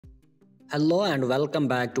Hello and welcome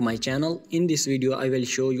back to my channel. In this video I will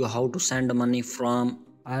show you how to send money from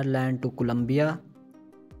Ireland to Colombia.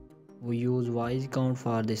 We use Wise account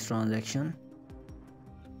for this transaction.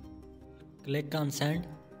 Click on send.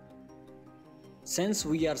 Since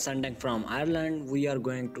we are sending from Ireland, we are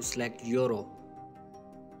going to select Euro.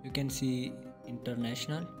 You can see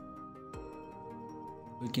international.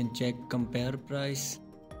 We can check compare price,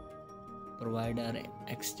 provider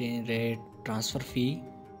exchange rate, transfer fee.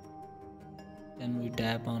 Then we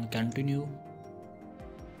tap on continue.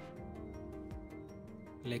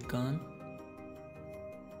 Click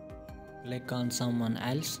on someone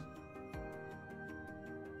else.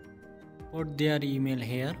 Put their email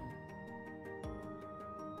here.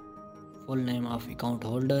 Full name of account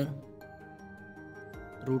holder,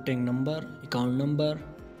 routing number, account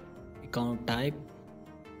type.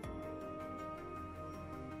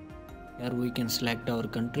 Here we can select our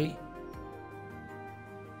country.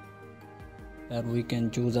 Here we can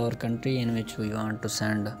choose our country in which we want to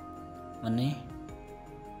send money.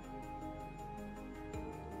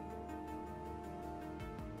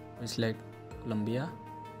 We select Colombia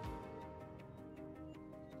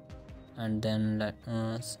and then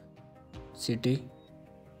city,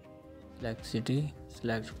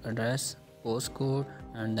 select address, postcode,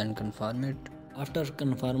 and then confirm it. After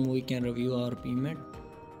confirm, we can review our payment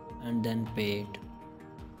and then pay it.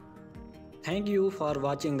 Thank you for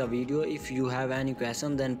watching the video. If you have any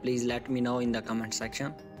question, then please let me know in the comment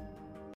section.